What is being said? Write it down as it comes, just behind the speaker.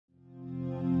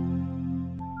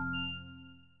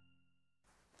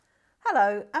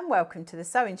Hello and welcome to the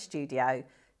Sewing Studio.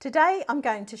 Today I'm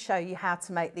going to show you how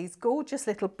to make these gorgeous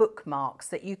little bookmarks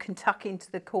that you can tuck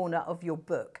into the corner of your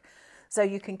book. So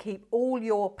you can keep all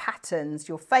your patterns,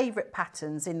 your favourite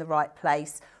patterns in the right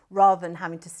place rather than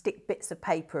having to stick bits of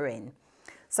paper in.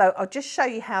 So I'll just show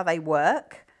you how they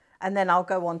work and then I'll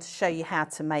go on to show you how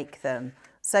to make them.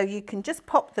 So you can just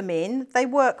pop them in. They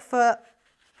work for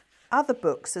other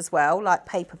books as well, like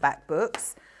paperback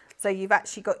books. So you've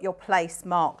actually got your place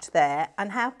marked there,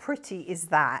 and how pretty is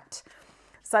that?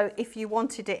 So if you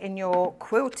wanted it in your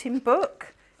quilting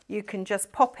book, you can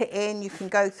just pop it in, you can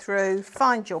go through,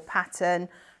 find your pattern,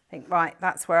 think, right,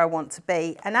 that's where I want to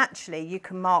be. And actually you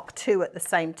can mark two at the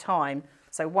same time.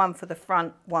 So one for the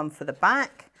front, one for the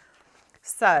back.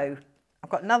 So I've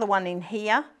got another one in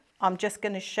here. I'm just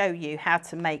going to show you how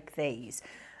to make these.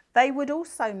 They would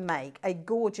also make a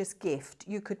gorgeous gift.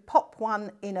 You could pop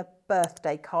one in a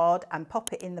birthday card and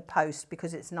pop it in the post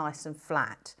because it's nice and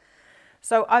flat.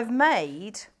 So I've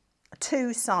made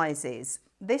two sizes.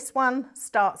 This one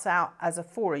starts out as a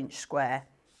 4-inch square.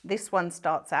 This one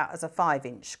starts out as a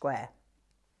 5-inch square.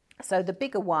 So the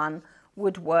bigger one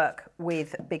would work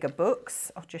with bigger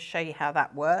books. I'll just show you how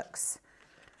that works.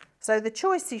 So the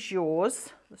choice is yours.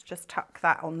 Let's just tuck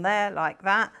that on there like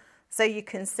that, so you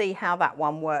can see how that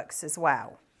one works as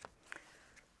well.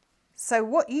 So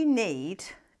what you need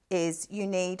is you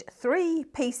need 3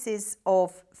 pieces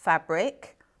of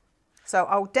fabric. So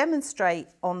I'll demonstrate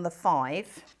on the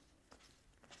 5.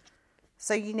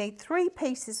 So you need 3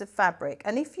 pieces of fabric,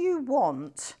 and if you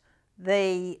want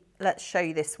let's show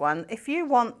you this one, if you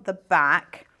want the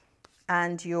back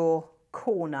and your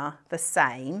corner the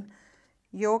same,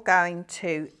 you're going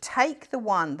to take the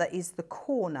one that is the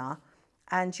corner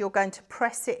and you're going to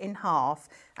press it in half,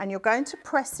 and you're going to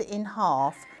press it in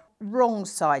half wrong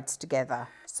sides together.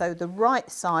 So the right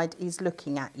side is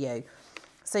looking at you.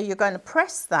 So you're going to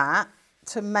press that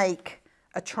to make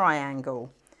a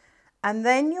triangle. And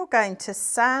then you're going to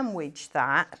sandwich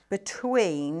that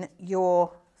between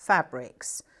your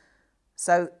fabrics.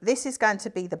 So this is going to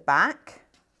be the back,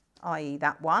 i.e.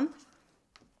 that one.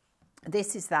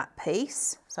 This is that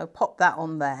piece. So pop that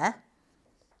on there.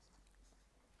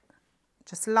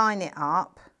 Just line it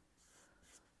up,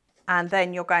 and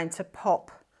then you're going to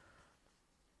pop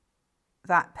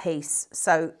that piece.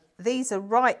 So these are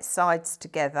right sides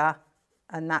together,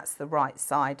 and that's the right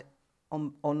side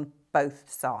on both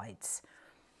sides.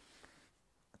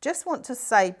 Just want to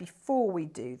say before we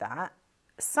do that,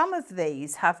 some of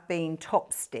these have been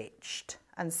top stitched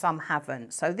and some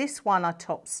haven't. So this one I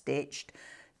top stitched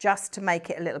just to make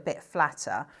it a little bit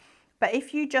flatter. But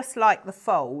if you just like the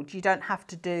fold, you don't have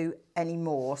to do any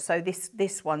more. So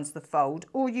this one's the fold,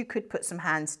 or you could put some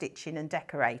hand stitching and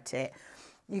decorate it.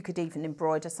 You could even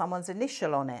embroider someone's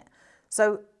initial on it.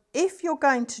 So if you're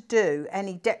going to do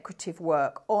any decorative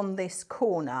work on this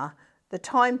corner, the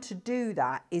time to do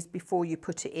that is before you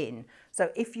put it in. So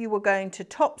if you were going to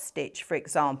top stitch, for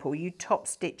example, you top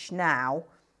stitch now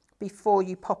before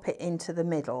you pop it into the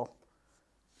middle.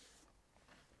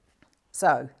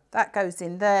 So that goes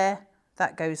in there.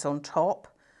 That goes on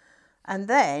top, and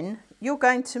then you're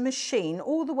going to machine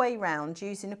all the way round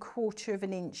using a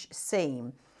 1/4 inch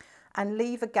seam and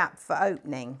leave a gap for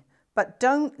opening, but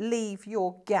don't leave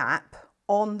your gap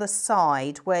on the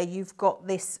side where you've got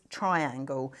this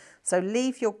triangle. So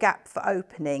leave your gap for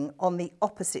opening on the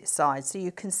opposite side. So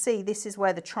you can see this is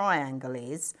where the triangle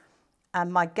is,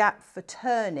 and my gap for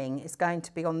turning is going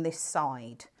to be on this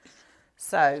side.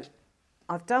 So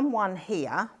I've done one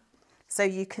here. So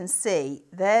you can see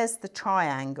there's the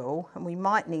triangle, and we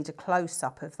might need a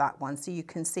close-up of that one so you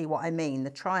can see what I mean. The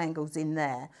triangle's in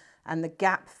there and the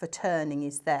gap for turning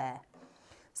is there.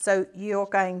 So you're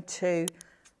going to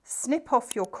snip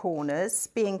off your corners,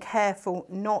 being careful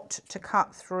not to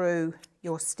cut through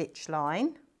your stitch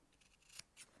line.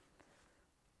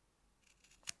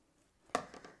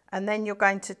 And then you're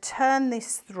going to turn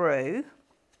this through.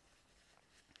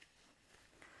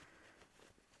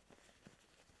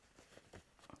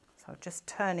 So just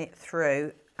turn it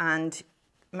through and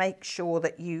make sure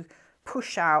that you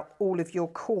push out all of your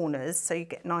corners so you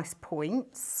get nice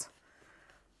points.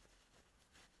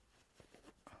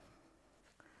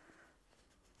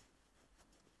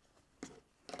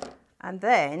 And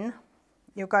then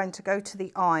you're going to go to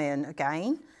the iron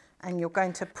again, and you're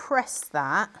going to press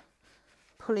that,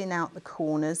 pulling out the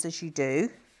corners as you do.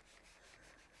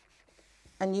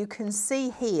 And you can see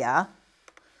here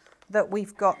that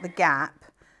we've got the gap.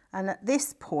 And at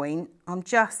this point, I'm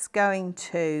just going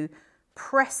to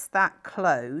press that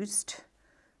closed,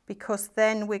 because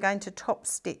then we're going to top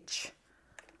stitch.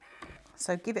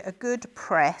 So give it a good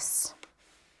press.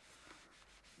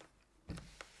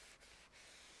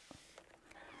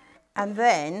 And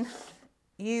then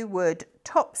you would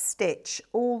top stitch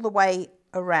all the way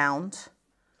around,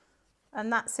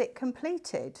 and that's it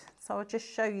completed. So I'll just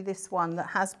show you this one that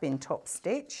has been top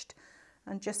stitched,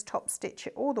 and just top stitch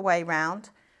it all the way around,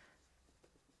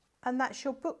 and that's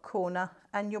your book corner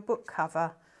and your book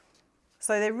cover.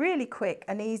 So they're really quick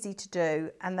and easy to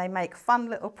do, and they make fun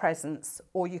little presents,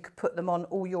 or you could put them on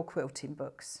all your quilting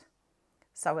books.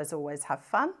 So as always, have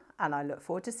fun, and I look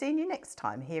forward to seeing you next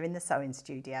time here in the sewing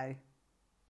studio.